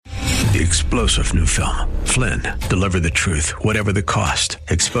The explosive new film, Flynn, deliver the truth, whatever the cost.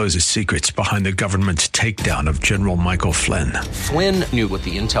 Exposes secrets behind the government's takedown of General Michael Flynn. Flynn knew what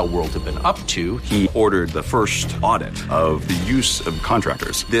the intel world had been up to. He ordered the first audit of the use of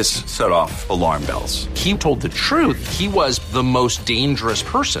contractors. This set off alarm bells. He told the truth. He was the most dangerous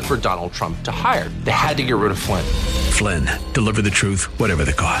person for Donald Trump to hire. They had to get rid of Flynn. Flynn, deliver the truth, whatever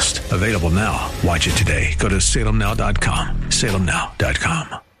the cost. Available now. Watch it today. Go to salemnow.com.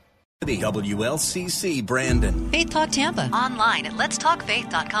 salemnow.com. The WLCC Brandon. Faith Talk Tampa. Online at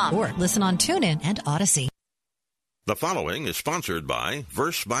letstalkfaith.com. Or listen on TuneIn and Odyssey. The following is sponsored by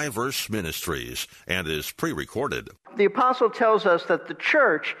Verse Ministries and is pre-recorded. The apostle tells us that the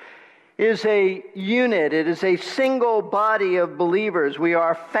church is a unit. It is a single body of believers. We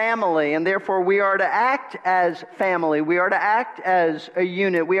are family, and therefore we are to act as family. We are to act as a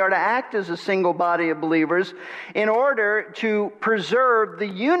unit. We are to act as a single body of believers in order to preserve the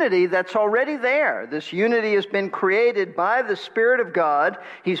unity that's already there. This unity has been created by the Spirit of God.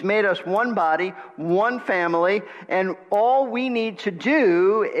 He's made us one body, one family, and all we need to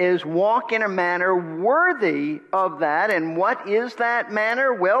do is walk in a manner worthy of that. And what is that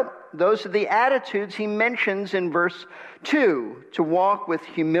manner? Well, those are the attitudes he mentions in verse 2, to walk with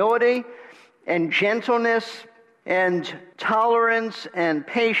humility and gentleness and tolerance and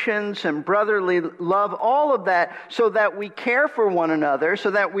patience and brotherly love, all of that, so that we care for one another,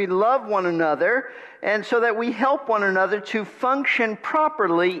 so that we love one another, and so that we help one another to function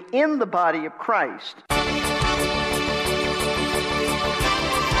properly in the body of Christ.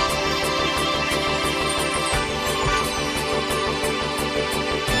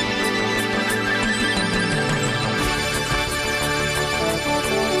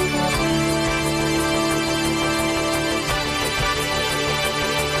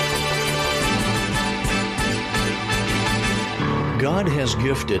 God has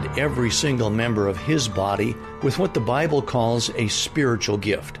gifted every single member of His body with what the Bible calls a spiritual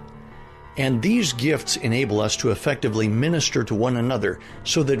gift. And these gifts enable us to effectively minister to one another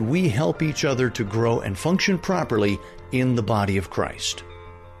so that we help each other to grow and function properly in the body of Christ.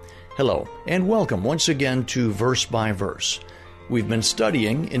 Hello, and welcome once again to Verse by Verse. We've been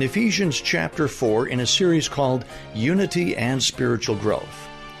studying in Ephesians chapter 4 in a series called Unity and Spiritual Growth.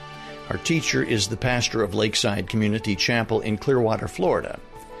 Our teacher is the pastor of Lakeside Community Chapel in Clearwater, Florida.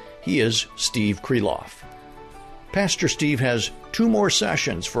 He is Steve Kreloff. Pastor Steve has 2 more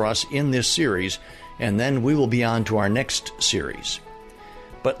sessions for us in this series, and then we will be on to our next series.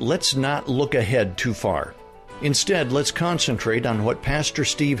 But let's not look ahead too far. Instead, let's concentrate on what Pastor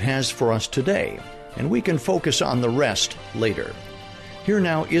Steve has for us today, and we can focus on the rest later. Here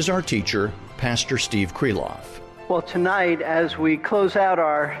now is our teacher, Pastor Steve Kreloff. Well, tonight, as we close out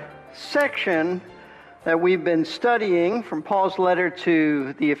our section that we've been studying from Paul's letter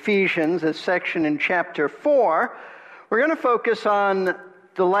to the Ephesians, this section in chapter 4, we're going to focus on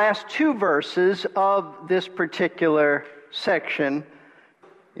the last 2 verses of this particular section,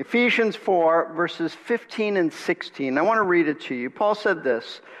 Ephesians 4, verses 15 and 16. I want to read it to you. Paul said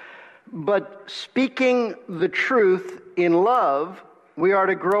this, "But speaking the truth in love, we are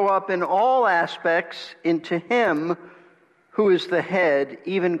to grow up in all aspects into Him who is the head,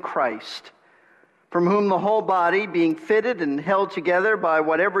 even Christ, from whom the whole body, being fitted and held together by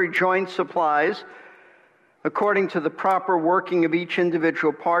what every joint supplies, according to the proper working of each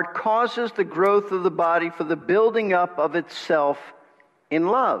individual part, causes the growth of the body for the building up of itself in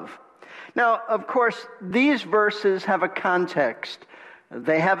love." Now, of course, these verses have a context.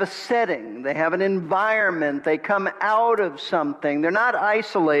 They have a setting. They have an environment. They come out of something. They're not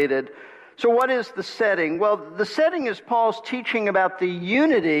isolated. So what is the setting? Well, the setting is Paul's teaching about the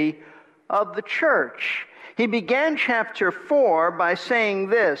unity of the church. He began chapter 4 by saying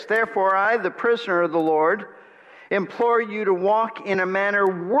this, "Therefore I, the prisoner of the Lord, implore you to walk in a manner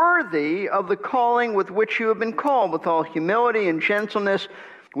worthy of the calling with which you have been called, with all humility and gentleness,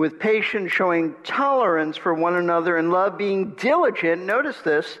 with patience, showing tolerance for one another in love, being diligent," notice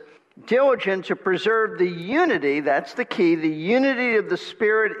this, diligent to preserve the unity, that's the key, the unity of the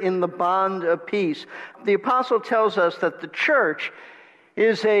Spirit in the bond of peace. The apostle tells us that the church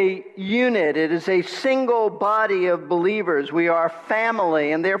is a unit. It is a single body of believers. We are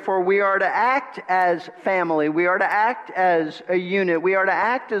family, and therefore we are to act as family. We are to act as a unit. We are to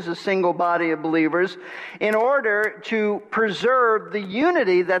act as a single body of believers in order to preserve the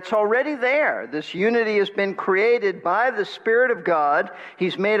unity that's already there. This unity has been created by the Spirit of God.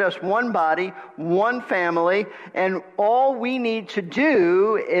 He's made us one body, one family, and all we need to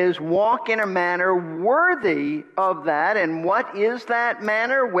do is walk in a manner worthy of that. And what is that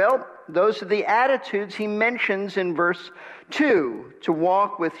manner? Well, Those are the attitudes he mentions in verse 2, to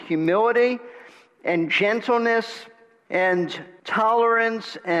walk with humility and gentleness and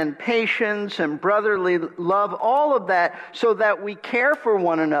tolerance and patience and brotherly love, all of that, so that we care for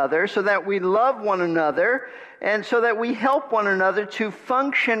one another, so that we love one another, and so that we help one another to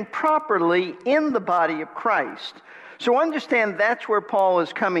function properly in the body of Christ. So understand that's where Paul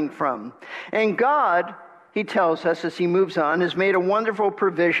is coming from. And God, he tells us as he moves on, has made a wonderful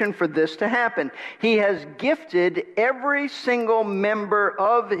provision for this to happen. He has gifted every single member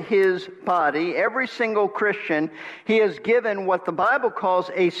of his body, every single Christian. He has given what the Bible calls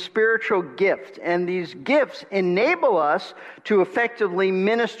a spiritual gift. And these gifts enable us to effectively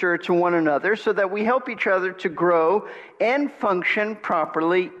minister to one another so that we help each other to grow and function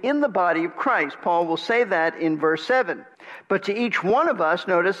properly in the body of Christ. Paul will say that in verse 7. But to each one of us,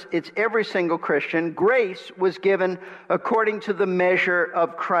 notice it's every single Christian, grace was given according to the measure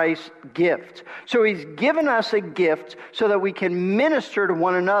of Christ's gift. So he's given us a gift so that we can minister to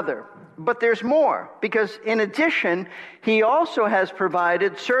one another. But there's more, because in addition, he also has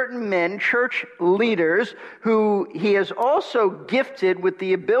provided certain men, church leaders, who he has also gifted with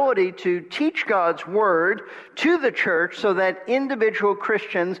the ability to teach God's word to the church so that individual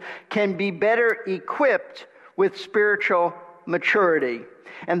Christians can be better equipped with spiritual maturity.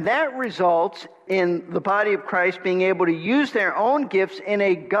 And that results in the body of Christ being able to use their own gifts in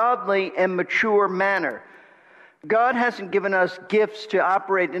a godly and mature manner. God hasn't given us gifts to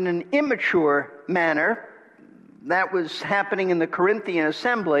operate in an immature manner. That was happening in the Corinthian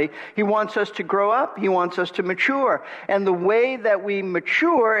assembly. He wants us to grow up. He wants us to mature. And the way that we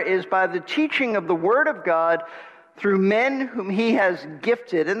mature is by the teaching of the Word of God through men whom he has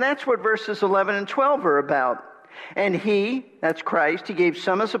gifted. And that's what verses 11 and 12 are about. And he, that's Christ, he gave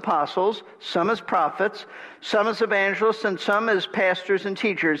some as apostles, some as prophets, some as evangelists, and some as pastors and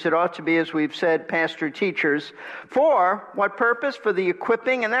teachers. It ought to be, as we've said, pastor-teachers. For what purpose? For the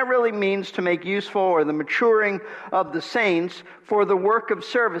equipping, and that really means to make useful, or the maturing of the saints, for the work of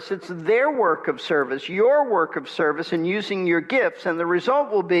service. It's their work of service, your work of service, in using your gifts, and the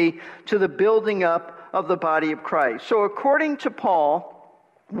result will be to the building up of the body of Christ. So according to Paul,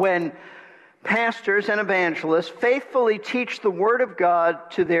 when pastors and evangelists faithfully teach the Word of God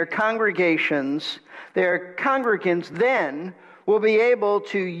to their congregations, their congregants then will be able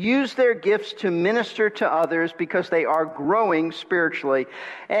to use their gifts to minister to others because they are growing spiritually.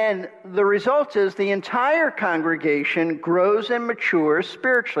 And the result is the entire congregation grows and matures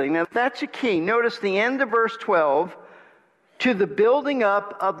spiritually. Now that's a key. Notice the end of verse 12, to the building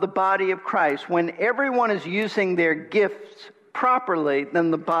up of the body of Christ. When everyone is using their gifts properly,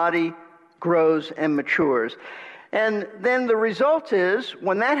 then the body grows and matures. And then the result is,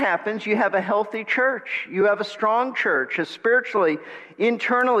 when that happens, you have a healthy church. You have a strong church, a spiritually,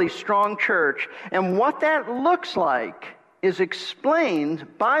 internally strong church. And what that looks like is explained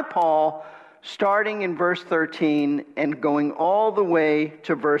by Paul starting in verse 13 and going all the way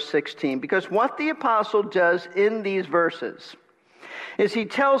to verse 16. Because what the apostle does in these verses is he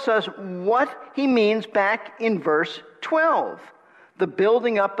tells us what he means back in verse 12. The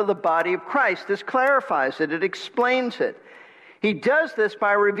building up of the body of Christ. This clarifies it. It explains it. He does this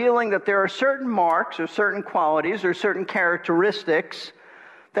by revealing that there are certain marks or certain qualities or certain characteristics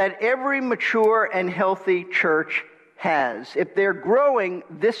that every mature and healthy church has. If they're growing,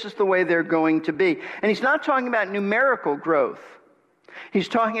 this is the way they're going to be. And he's not talking about numerical growth. He's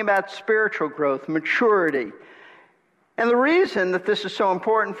talking about spiritual growth, maturity. And the reason that this is so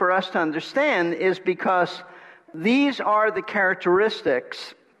important for us to understand is because these are the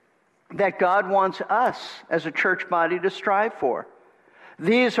characteristics that God wants us as a church body to strive for.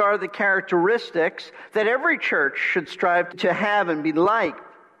 These are the characteristics that every church should strive to have and be like.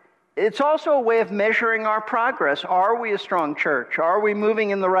 It's also a way of measuring our progress. Are we a strong church? Are we moving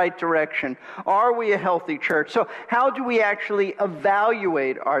in the right direction? Are we a healthy church? So how do we actually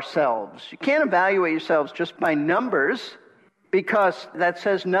evaluate ourselves? You can't evaluate yourselves just by numbers, because that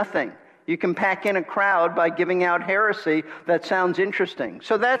says nothing. You can pack in a crowd by giving out heresy that sounds interesting.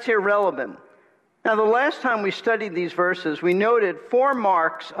 So that's irrelevant. Now, the last time we studied these verses, we noted 4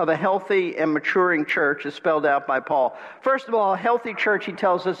 marks of a healthy and maturing church as spelled out by Paul. First of all, a healthy church, he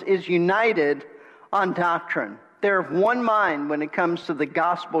tells us, is united on doctrine. They're of one mind when it comes to the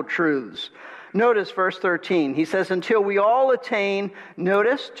gospel truths. Notice verse 13. He says, until we all attain,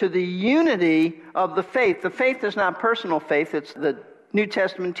 notice, to the unity of the faith. The faith is not personal faith, it's the New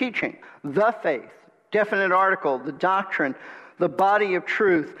Testament teaching. The faith, definite article, the doctrine, the body of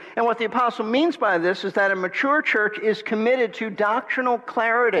truth. And what the apostle means by this is that a mature church is committed to doctrinal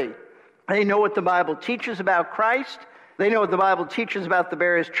clarity. They know what the Bible teaches about Christ. They know what the Bible teaches about the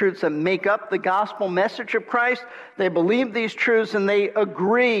various truths that make up the gospel message of Christ. They believe these truths and they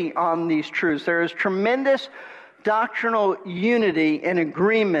agree on these truths. There is tremendous doctrinal unity and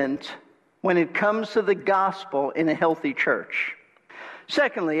agreement when it comes to the gospel in a healthy church.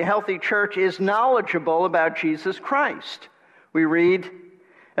 Secondly, a healthy church is knowledgeable about Jesus Christ. We read,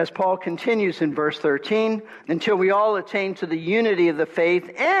 as Paul continues in verse 13, until we all attain to the unity of the faith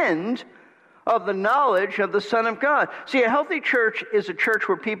and of the knowledge of the Son of God. See, a healthy church is a church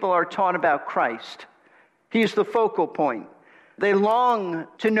where people are taught about Christ. He's the focal point. They long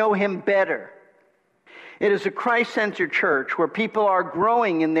to know Him better. It is a Christ-centered church where people are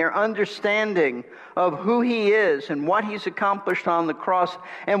growing in their understanding of who He is and what He's accomplished on the cross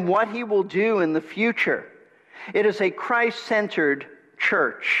and what He will do in the future. It is a Christ-centered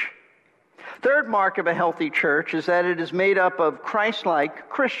church. Third mark of a healthy church is that it is made up of Christ-like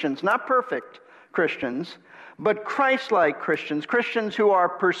Christians, not perfect Christians, but Christ-like Christians, Christians who are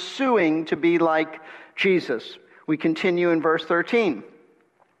pursuing to be like Jesus. We continue in verse 13.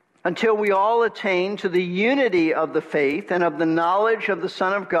 Until we all attain to the unity of the faith and of the knowledge of the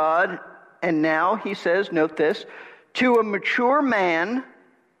Son of God, and now, he says, note this, to a mature man,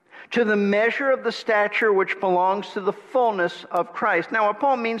 to the measure of the stature which belongs to the fullness of Christ. Now, what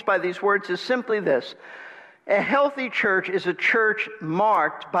Paul means by these words is simply this. A healthy church is a church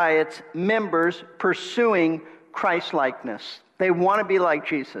marked by its members pursuing Christ-likeness. They want to be like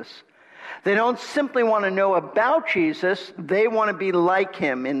Jesus. They don't simply want to know about Jesus. They want to be like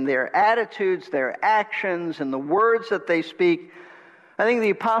Him in their attitudes, their actions, and the words that they speak. I think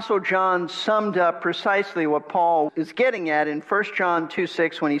the Apostle John summed up precisely what Paul is getting at in 1 John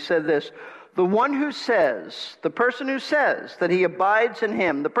 2:6 when he said this, the one who says, the person who says that he abides in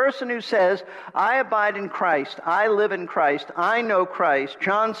Him, the person who says, I abide in Christ, I live in Christ, I know Christ,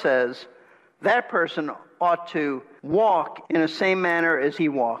 John says, that person ought to walk in the same manner as He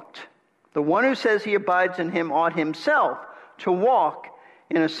walked. The one who says he abides in Him ought himself to walk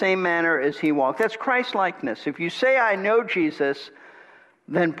in the same manner as He walked. That's Christ-likeness. If you say, I know Jesus,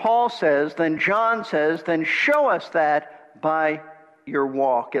 then Paul says, then John says, then show us that by your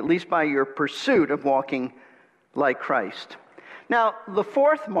walk, at least by your pursuit of walking like Christ. Now, the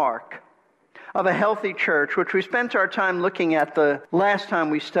fourth mark of a healthy church, which we spent our time looking at the last time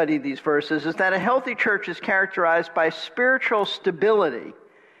we studied these verses, is that a healthy church is characterized by spiritual stability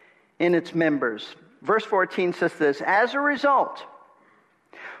in its members. Verse 14 says this, as a result,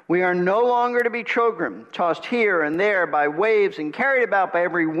 we are no longer to be children, tossed here and there by waves and carried about by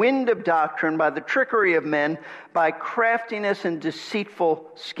every wind of doctrine, by the trickery of men, by craftiness and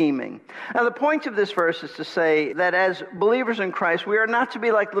deceitful scheming. Now, the point of this verse is to say that as believers in Christ, we are not to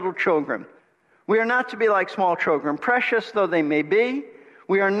be like little children. We are not to be like small children, precious though they may be.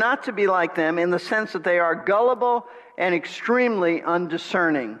 We are not to be like them in the sense that they are gullible and extremely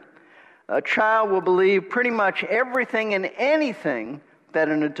undiscerning. A child will believe pretty much everything and anything that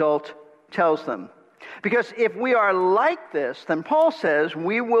an adult tells them. Because if we are like this, then Paul says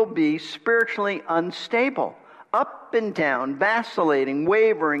we will be spiritually unstable, up and down, vacillating,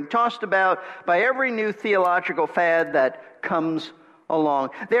 wavering, tossed about by every new theological fad that comes along.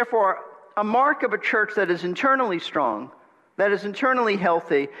 Therefore, a mark of a church that is internally strong, that is internally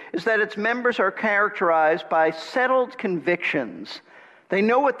healthy, is that its members are characterized by settled convictions. They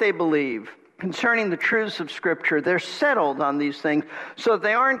know what they believe concerning the truths of Scripture. They're settled on these things so that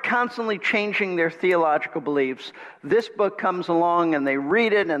they aren't constantly changing their theological beliefs. This book comes along and they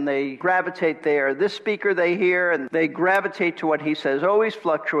read it and they gravitate there. This speaker they hear and they gravitate to what he says, always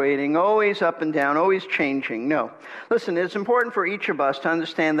fluctuating, always up and down, always changing. No. Listen, it's important for each of us to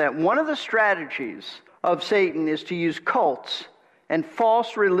understand that one of the strategies of Satan is to use cults and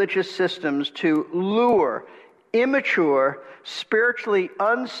false religious systems to lure immature, spiritually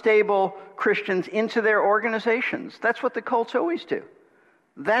unstable Christians into their organizations. That's what the cults always do.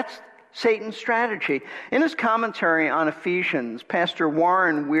 That's Satan's strategy. In his commentary on Ephesians, Pastor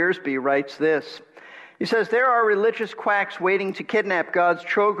Warren Wiersbe writes this. He says, there are religious quacks waiting to kidnap God's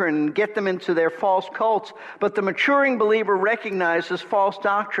children and get them into their false cults, but the maturing believer recognizes false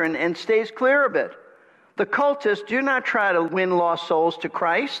doctrine and stays clear of it. The cultists do not try to win lost souls to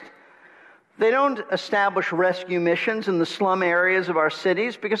Christ. They don't establish rescue missions in the slum areas of our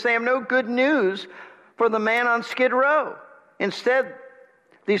cities because they have no good news for the man on Skid Row. Instead,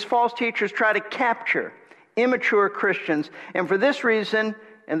 these false teachers try to capture immature Christians. And for this reason,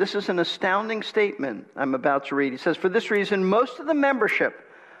 and this is an astounding statement I'm about to read, he says, for this reason, most of the membership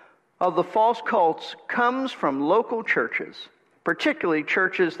of the false cults comes from local churches, particularly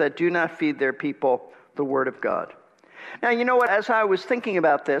churches that do not feed their people the Word of God. Now, you know what? As I was thinking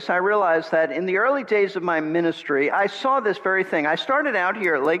about this, I realized that in the early days of my ministry, I saw this very thing. I started out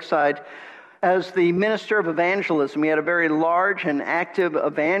here at Lakeside as the minister of evangelism. We had a very large and active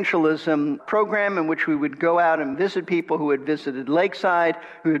evangelism program in which we would go out and visit people who had visited Lakeside,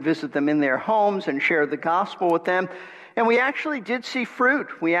 who would visit them in their homes and share the gospel with them. And we actually did see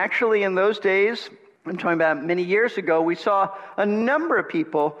fruit. We actually, in those days, I'm talking about many years ago, we saw a number of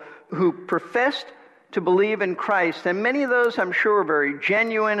people who professed to believe in Christ. And many of those, I'm sure, were very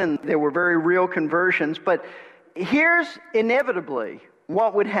genuine and they were very real conversions. But here's inevitably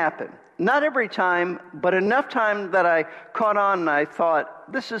what would happen. Not every time, but enough time that I caught on and I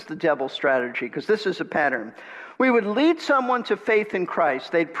thought, this is the devil's strategy, because this is a pattern. We would lead someone to faith in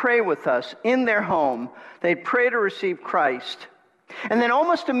Christ. They'd pray with us in their home. They'd pray to receive Christ. And then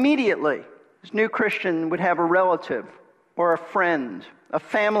almost immediately, this new Christian would have a relative or a friend, a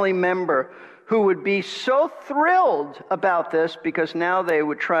family member who would be so thrilled about this because now they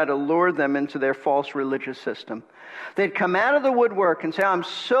would try to lure them into their false religious system. They'd come out of the woodwork and say, I'm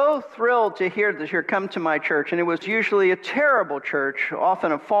so thrilled to hear this here, come to my church. And it was usually a terrible church,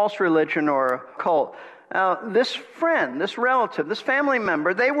 often a false religion or a cult. Now, this friend, this relative, this family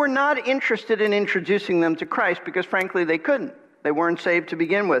member, they were not interested in introducing them to Christ because, frankly, they couldn't. They weren't saved to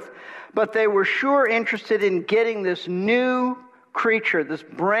begin with. But they were sure interested in getting this new creature, this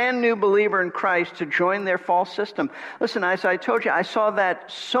brand new believer in Christ to join their false system. Listen, as I told you, I saw that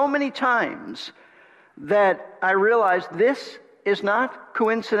so many times that I realized this is not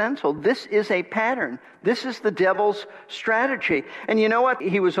coincidental. This is a pattern. This is the devil's strategy. And you know what?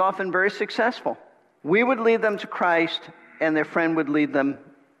 He was often very successful. We would lead them to Christ, and their friend would lead them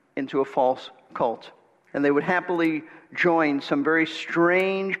into a false cult. And they would happily join some very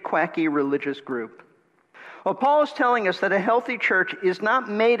strange, quacky religious group. Well, Paul is telling us that a healthy church is not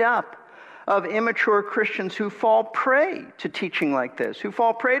made up of immature Christians who fall prey to teaching like this, who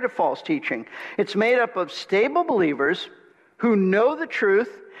fall prey to false teaching. It's made up of stable believers who know the truth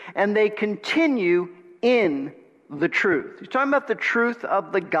and they continue in the truth. He's talking about the truth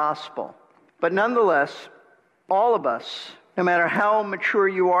of the gospel. But nonetheless, all of us, no matter how mature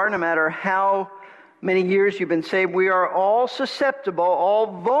you are, no matter how many years you've been saved, we are all susceptible,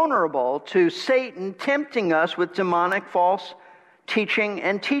 all vulnerable to Satan tempting us with demonic false teaching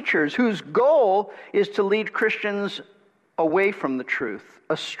and teachers whose goal is to lead Christians away from the truth,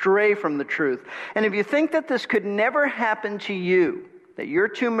 astray from the truth. And if you think that this could never happen to you, that you're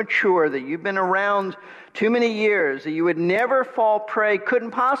too mature, that you've been around too many years, that you would never fall prey,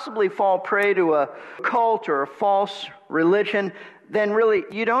 couldn't possibly fall prey to a cult or a false religion, then really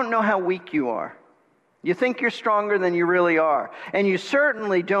you don't know how weak you are. You think you're stronger than you really are. And you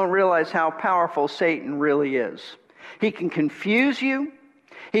certainly don't realize how powerful Satan really is. He can confuse you.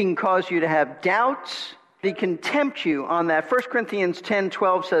 He can cause you to have doubts. He can tempt you on that. 1 Corinthians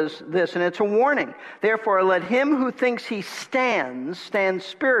 10:12 says this, and it's a warning. Therefore, let him who thinks he stands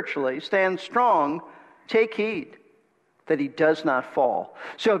spiritually, stands strong, take heed that he does not fall.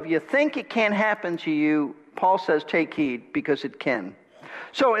 So if you think it can't happen to you, Paul says take heed because it can.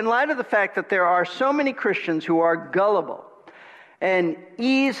 So in light of the fact that there are so many Christians who are gullible and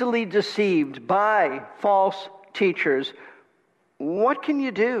easily deceived by false teachers, what can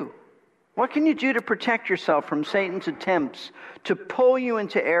you do? What can you do to protect yourself from Satan's attempts to pull you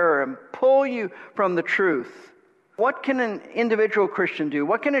into error and pull you from the truth? What can an individual Christian do?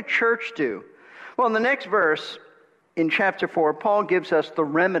 What can a church do? Well, in the next verse, in chapter 4, Paul gives us the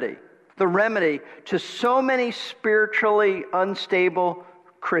remedy to so many spiritually unstable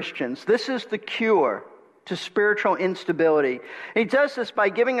Christians. This is the cure to spiritual instability. He does this by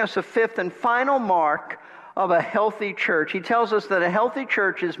giving us a fifth and final mark of a healthy church. He tells us that a healthy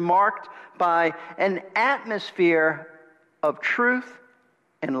church is marked by an atmosphere of truth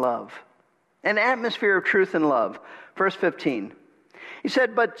and love. An atmosphere of truth and love. Verse 15. He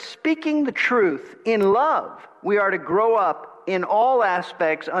said, but speaking the truth in love, we are to grow up in all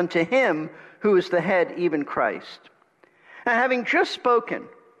aspects unto him who is the head, even Christ. Now, having just spoken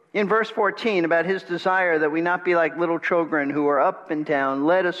in verse 14 about his desire that we not be like little children who are up and down,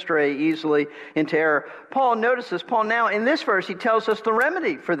 led astray easily into error, Paul now in this verse, he tells us the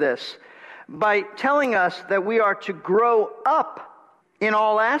remedy for this by telling us that we are to grow up in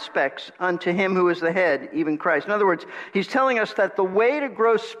all aspects unto him who is the head, even Christ. In other words, he's telling us that the way to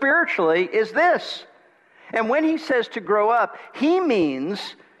grow spiritually is this. And when he says to grow up, he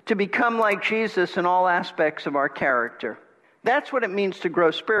means to become like Jesus in all aspects of our character. That's what it means to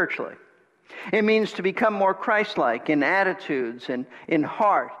grow spiritually. It means to become more Christ-like in attitudes and in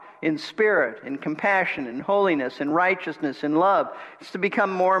heart, in spirit, in compassion, in holiness, in righteousness, in love. It's to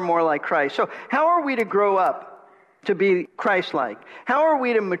become more and more like Christ. So how are we to grow up to be Christ-like? How are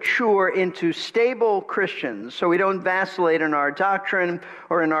we to mature into stable Christians so we don't vacillate in our doctrine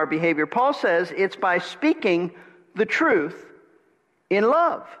or in our behavior? Paul says it's by speaking the truth in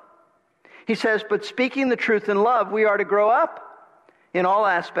love. He says, but speaking the truth in love, we are to grow up in all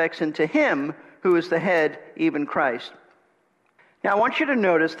aspects into Him who is the head, even Christ. Now, I want you to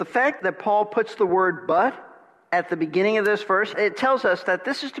notice the fact that Paul puts the word but at the beginning of this verse. It tells us that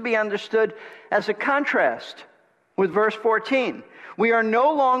this is to be understood as a contrast with verse 14. We are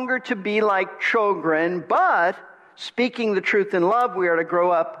no longer to be like children, but speaking the truth in love, we are to grow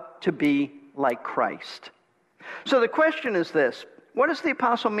up to be like Christ. So the question is this: what does the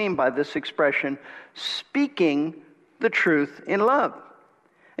apostle mean by this expression, speaking the truth in love?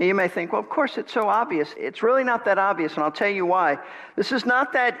 And you may think, well, of course, it's so obvious. It's really not that obvious, and I'll tell you why. This is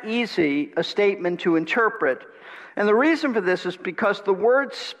not that easy a statement to interpret. And the reason for this is because the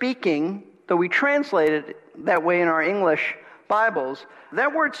word speaking, though we translate it that way in our English Bibles,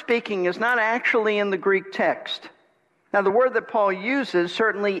 that word speaking is not actually in the Greek text. Now, the word that Paul uses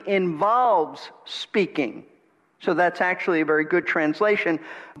certainly involves speaking. So that's actually a very good translation,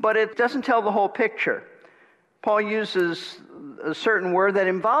 but it doesn't tell the whole picture. Paul uses a certain word that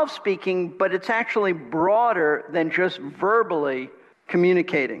involves speaking, but it's actually broader than just verbally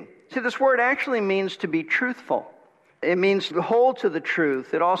communicating. See, this word actually means to be truthful. It means to hold to the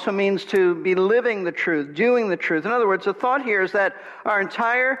truth. It also means to be living the truth, doing the truth. In other words, the thought here is that our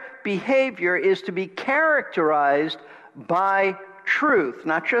entire behavior is to be characterized by truth,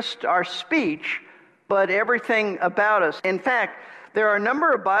 not just our speech, but everything about us. In fact, there are a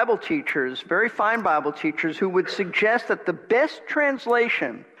number of Bible teachers, very fine Bible teachers, who would suggest that the best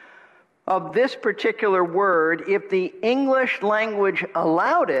translation of this particular word, if the English language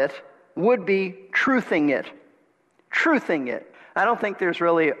allowed it, would be truthing it. Truthing it. I don't think there's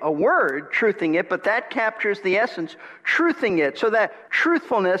really a word, truthing it, but that captures the essence, truthing it, so that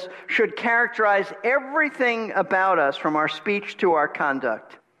truthfulness should characterize everything about us, from our speech to our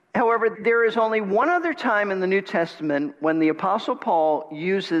conduct. However, there is only one other time in the New Testament when the Apostle Paul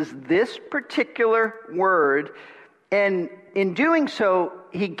uses this particular word, and in doing so,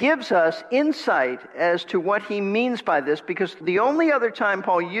 he gives us insight as to what he means by this, because the only other time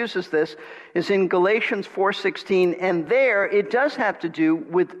Paul uses this is in Galatians 4:16, and there it does have to do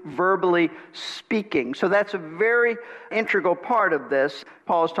with verbally speaking. So that's a very integral part of this.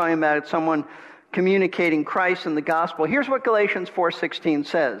 Paul is talking about someone communicating Christ and the gospel. Here's what Galatians 4:16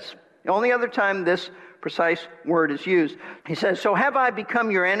 says. The only other time this precise word is used. He says, so have I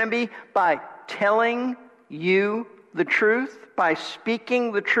become your enemy by telling you the truth, by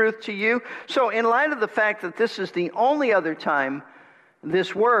speaking the truth to you? So in light of the fact that this is the only other time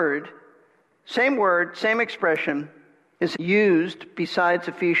this word, same expression, is used besides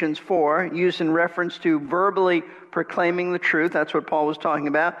Ephesians 4, used in reference to verbally proclaiming the truth, that's what Paul was talking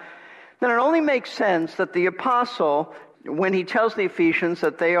about, then it only makes sense that the apostle, when he tells the Ephesians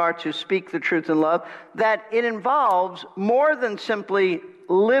that they are to speak the truth in love, that it involves more than simply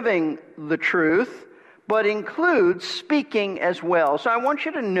living the truth, but includes speaking as well. So I want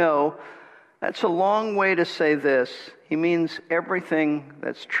you to know that's a long way to say this. He means everything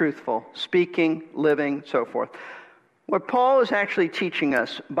that's truthful, speaking, living, so forth. What Paul is actually teaching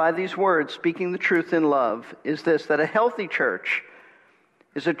us by these words, speaking the truth in love, is this, that a healthy church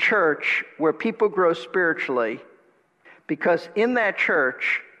is a church where people grow spiritually, because in that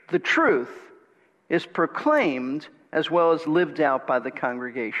church, the truth is proclaimed as well as lived out by the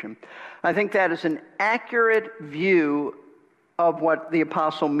congregation. I think that is an accurate view of what the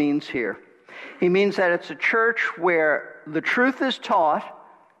apostle means here. He means that it's a church where the truth is taught,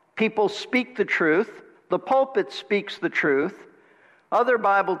 people speak the truth, the pulpit speaks the truth, other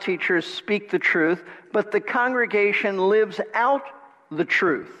Bible teachers speak the truth, but the congregation lives out the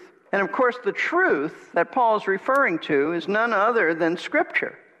truth. And of course, the truth that Paul is referring to is none other than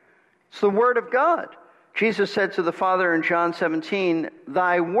Scripture. It's the Word of God. Jesus said to the Father in John 17,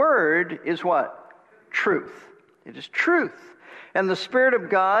 thy word is what? Truth. It is truth. And the Spirit of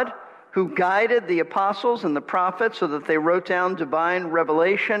God, who guided the apostles and the prophets so that they wrote down divine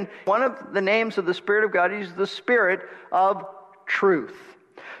revelation, one of the names of the Spirit of God is the Spirit of truth.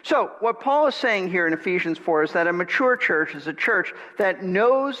 So what Paul is saying here in Ephesians 4 is that a mature church is a church that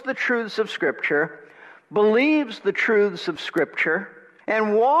knows the truths of Scripture, believes the truths of Scripture,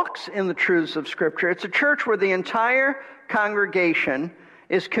 and walks in the truths of Scripture. It's a church where the entire congregation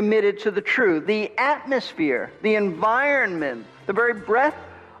is committed to the truth. The atmosphere, the environment, the very breath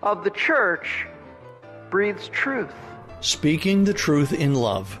of the church breathes truth. Speaking the truth in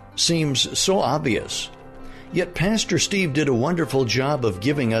love seems so obvious. Yet Pastor Steve did a wonderful job of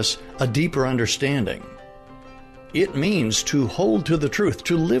giving us a deeper understanding. It means to hold to the truth,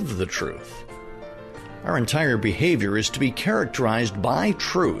 to live the truth. Our entire behavior is to be characterized by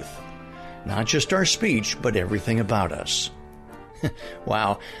truth, not just our speech, but everything about us.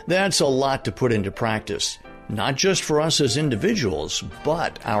 Wow, that's a lot to put into practice, not just for us as individuals,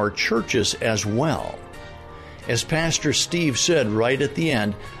 but our churches as well. As Pastor Steve said right at the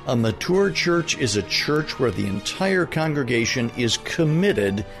end, a mature church is a church where the entire congregation is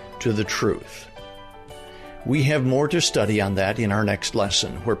committed to the truth. We have more to study on that in our next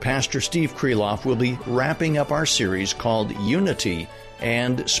lesson, where Pastor Steve Kreloff will be wrapping up our series called Unity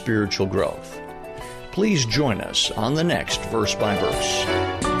and Spiritual Growth. Please join us on the next Verse by Verse.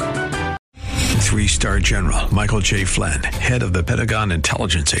 3-star General Michael J. Flynn, head of the Pentagon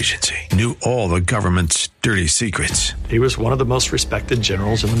Intelligence Agency, knew all the government's dirty secrets. He was one of the most respected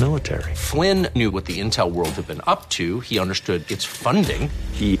generals in the military. Flynn knew what the intel world had been up to. He understood its funding.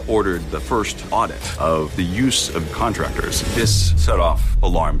 He ordered the first audit of the use of contractors. This set off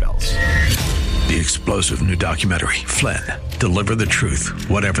alarm bells. The explosive new documentary, Flynn, Deliver the Truth,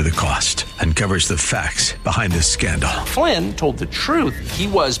 Whatever the Cost, uncovers the facts behind this scandal. Flynn told the truth. He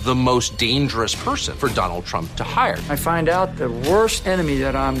was the most dangerous person for Donald Trump to hire. I find out the worst enemy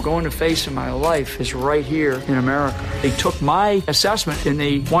that I'm going to face in my life is right here in America. They took my assessment and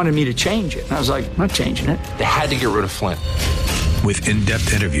they wanted me to change it. And I was like, I'm not changing it. They had to get rid of Flynn. With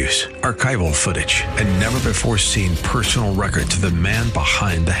in-depth interviews, archival footage, and never-before-seen personal records of the man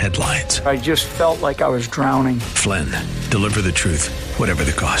behind the headlines. I just felt like I was drowning. Flynn, Deliver the Truth, Whatever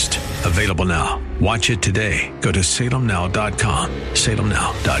the Cost. Available now. Watch it today. Go to salemnow.com.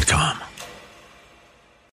 salemnow.com.